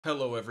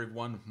Hello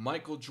everyone,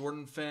 Michael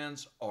Jordan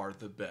fans are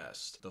the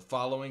best. The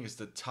following is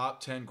the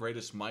top 10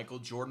 greatest Michael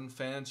Jordan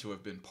fans who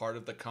have been part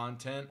of the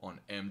content on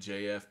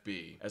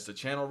MJFB. As the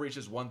channel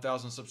reaches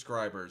 1,000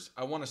 subscribers,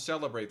 I want to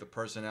celebrate the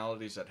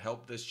personalities that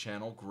helped this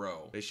channel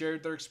grow. They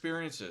shared their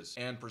experiences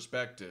and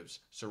perspectives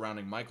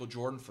surrounding Michael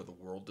Jordan for the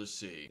world to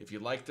see. If you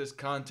like this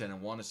content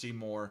and want to see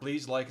more,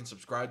 please like and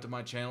subscribe to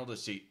my channel to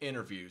see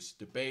interviews,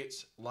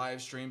 debates,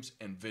 live streams,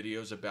 and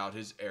videos about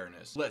his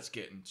airness. Let's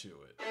get into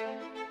it.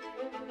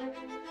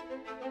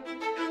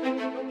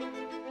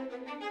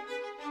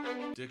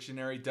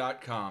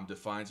 Dictionary.com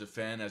defines a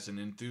fan as an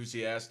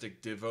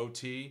enthusiastic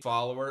devotee,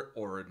 follower,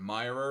 or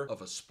admirer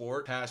of a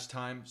sport,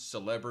 pastime,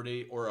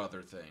 celebrity, or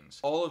other things.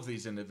 All of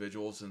these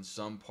individuals in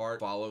some part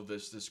follow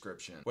this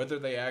description. Whether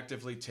they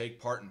actively take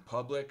part in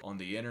public, on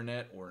the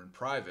internet, or in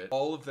private,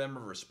 all of them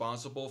are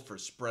responsible for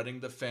spreading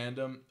the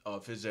fandom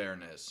of his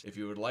airness. If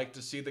you would like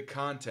to see the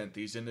content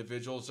these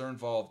individuals are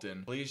involved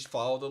in, please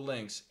follow the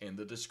links in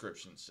the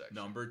description section.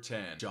 Number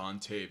 10. John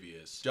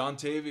Tavius. John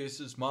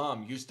Tavius'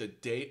 mom used to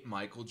date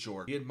Michael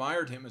Jordan. He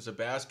admired him as a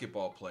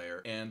basketball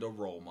player and a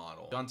role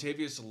model. John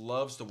Tavius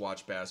loves to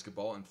watch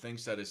basketball and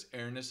thinks that his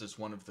airness is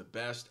one of the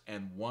best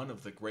and one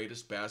of the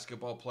greatest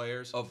basketball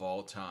players of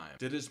all time.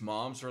 Did his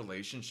mom's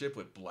relationship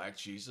with Black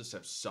Jesus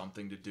have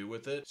something to do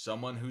with it?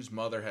 Someone whose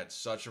mother had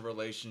such a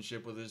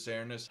relationship with his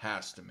airness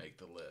has to make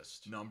the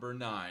list. Number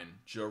 9.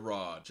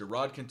 Gerard.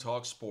 Gerard can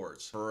talk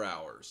sports for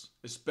hours,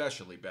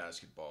 especially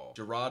basketball.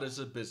 Gerard is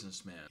a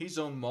businessman. He's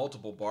owned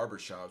multiple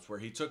barbershops where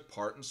he took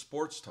part in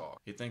sports talk.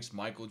 He thinks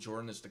Michael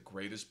Jordan is the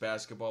greatest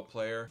basketball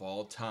player of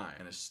all time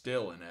and is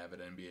still an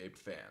avid NBA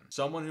fan.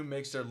 Someone who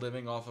makes their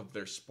living off of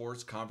their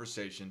sports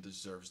conversation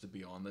deserves to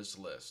be on this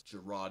list.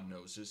 Gerard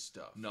knows his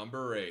stuff.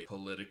 Number 8.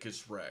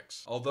 Politicus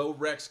Rex. Although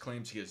Rex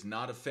claims he is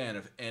not a fan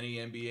of any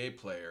NBA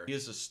player, he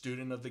is a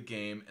student of the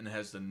game and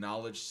has the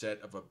knowledge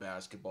set of a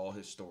basketball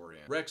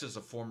historian. Rex is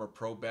a former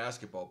pro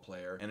basketball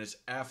player and is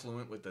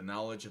affluent with the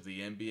knowledge of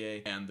the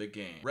NBA and the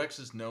game. Rex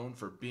is known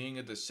for being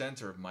at the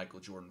center of Michael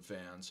Jordan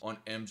fans on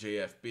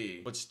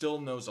MJFB, but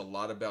still knows a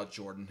lot about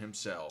Jordan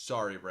himself.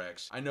 Sorry,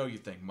 Rex. I know you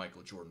think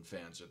Michael Jordan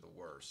fans are the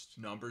worst.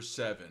 Number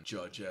 7.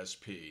 Judge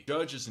SP.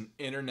 Judge is an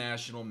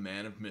international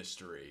man of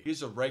mystery.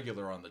 He's a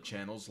regular on the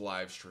channel's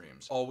live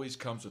streams. Always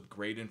comes with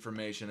great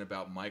information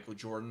about Michael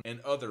Jordan and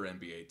other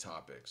NBA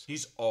topics.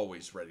 He's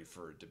always ready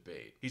for a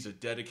debate. He's a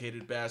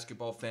dedicated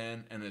basketball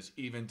fan and has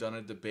even done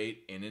a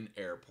debate in an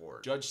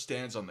airport. Judge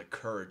stands on the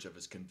courage of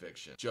his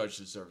conviction. Judge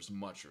deserves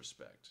much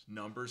respect.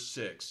 Number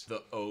 6.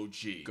 The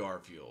OG.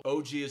 Garfield.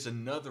 OG is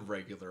another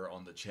regular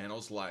on the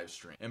channel's live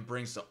stream and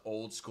brings the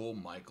old school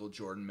Michael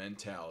Jordan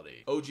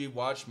mentality. OG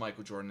watched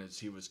Michael Jordan as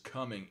he was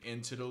coming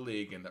into the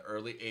league in the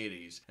early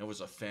 80s and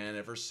was a fan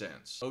ever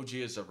since. OG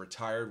is a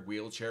retired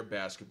wheelchair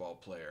basketball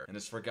player and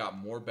has forgot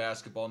more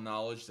basketball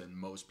knowledge than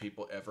most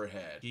people ever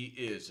had. He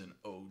is an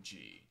OG.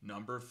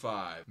 Number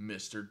 5.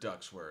 Mr.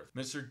 Ducksworth.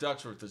 Mr.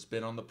 Ducksworth has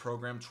been on the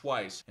program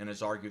twice and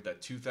has argued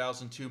that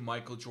 2002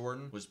 Michael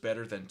Jordan was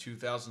better than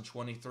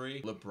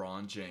 2023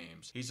 LeBron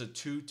James. He's a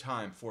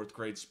two-time 4th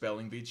grade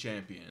spelling bee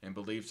champion and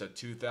believes that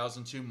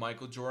 2002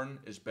 Michael Jordan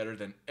is better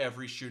than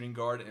every shooting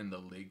guard in the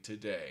league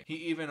today. He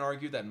even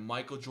argued that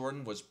Michael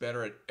Jordan was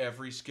better at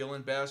every skill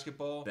in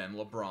basketball than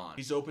LeBron.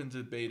 He's open to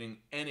debating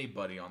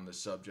anybody on this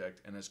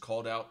subject and has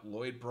called out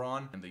Lloyd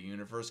Braun and the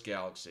Universe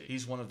Galaxy.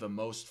 He's one of the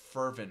most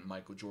fervent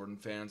Michael Jordan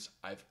fans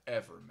I've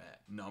ever met.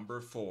 Number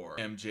 4.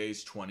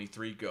 MJ's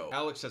 23 Go.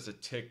 Alex has a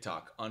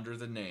TikTok under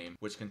the name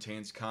which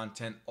contains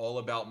content all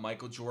about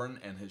Michael Jordan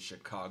and his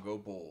Chicago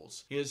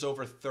Bulls. He has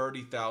over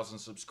 30,000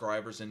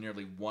 subscribers and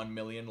nearly 1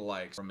 million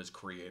likes from his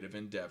creative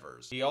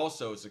endeavors. He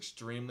also is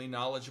extremely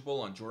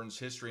knowledgeable on Jordan's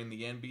history in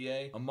the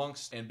NBA,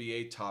 amongst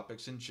NBA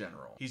topics in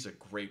general. He's a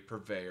great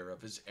purveyor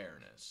of his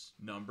airness.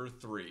 Number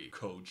 3.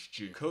 Coach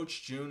June.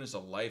 Coach June is a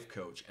life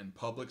coach and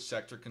public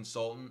sector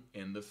consultant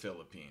in the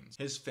Philippines.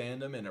 His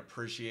fandom and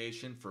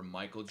appreciation for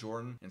Michael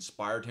Jordan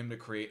inspired him to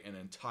create an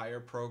entire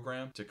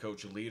program to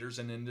coach leaders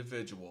and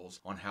individuals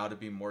on how to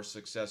be more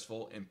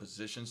successful in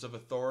positions of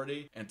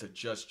authority and to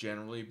just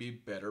generally be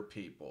better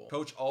people.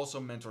 Coach also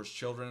mentors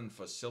children and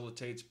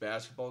facilitates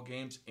basketball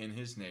games in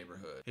his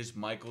neighborhood. His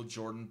Michael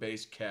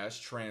Jordan-based cash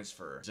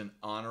transfer is an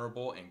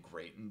honorable and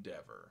great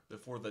endeavor.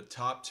 Before the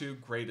top 2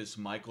 greatest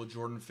Michael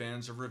Jordan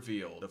fans are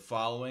revealed, the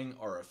following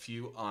are a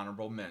few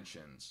honorable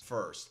mentions.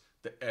 First,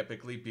 the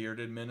epically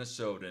bearded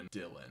Minnesotan,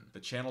 Dylan, the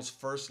channel's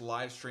first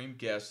live stream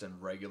guest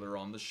and regular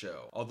on the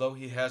show. Although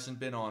he hasn't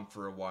been on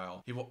for a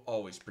while, he will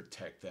always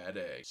protect that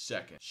A.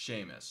 Second,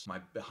 Seamus, my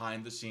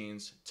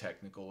behind-the-scenes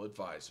technical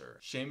advisor.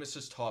 Seamus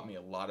has taught me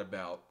a lot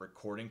about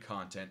recording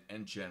content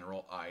and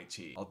general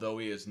IT. Although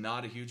he is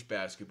not a huge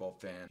basketball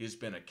fan, he has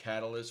been a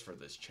catalyst for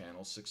this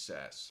channel's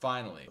success.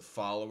 Finally, the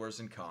followers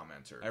and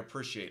commenters. I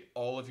appreciate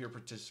all of your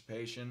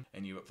participation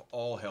and you have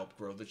all helped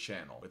grow the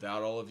channel.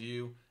 Without all of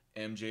you,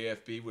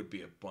 MJFB would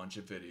be a bunch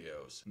of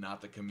videos,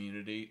 not the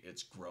community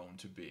it's grown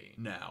to be.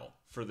 Now,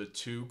 for the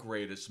two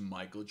greatest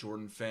Michael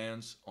Jordan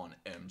fans on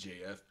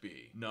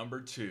MJFB.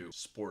 Number 2,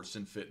 Sports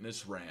and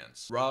Fitness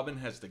Rants. Robin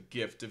has the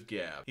gift of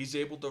gab. He's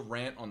able to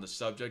rant on the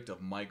subject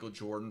of Michael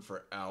Jordan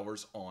for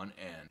hours on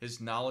end.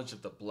 His knowledge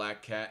of the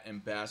Black Cat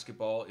and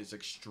basketball is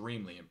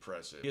extremely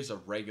impressive. He is a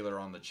regular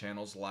on the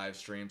channel's live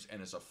streams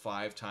and is a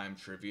 5-time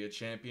trivia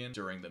champion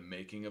during the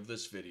making of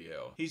this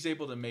video. He's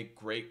able to make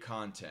great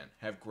content,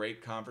 have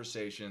great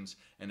conversations,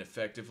 and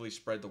effectively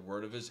spread the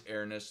word of his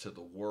airness to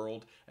the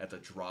world at the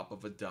drop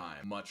of a dime.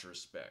 Much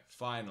respect.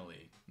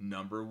 Finally,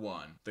 number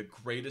 1, the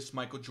greatest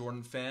Michael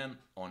Jordan fan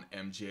on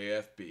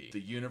MJFB. The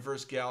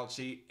universe,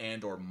 galaxy,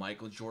 and or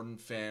Michael Jordan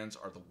fans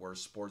are the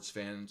worst sports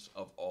fans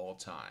of all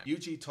time.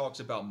 UG talks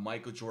about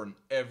Michael Jordan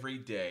every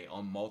day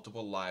on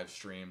multiple live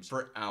streams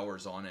for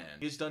hours on end.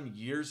 He has done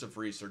years of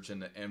research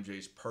into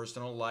MJ's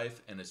personal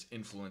life and his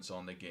influence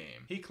on the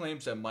game. He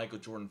claims that Michael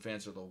Jordan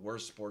fans are the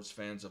worst sports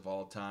fans of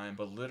all time,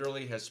 but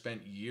literally has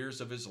spent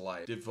years of his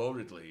life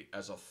devotedly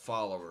as a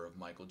follower of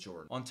Michael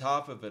Jordan. On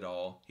top of it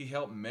all, he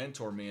helped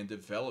mentor me in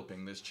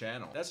developing this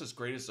channel. That's as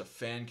great as a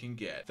fan can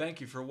get.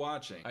 Thank you for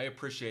watching. I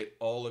appreciate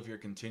all of your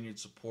continued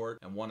support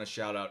and want to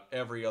shout out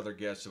every other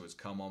guest who has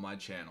come on my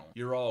channel.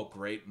 You're all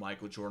great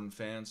Michael Jordan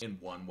fans in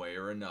one way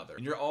or another,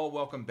 and you're all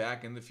welcome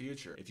back in the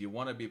future. If you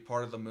want to be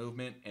part of the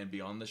movement and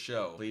be on the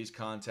show, please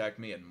contact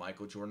me at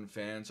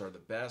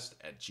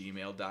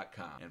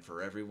michaeljordanfansarethe@gmail.com. And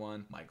for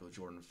everyone, Michael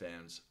Jordan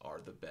fans are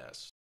the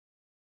best.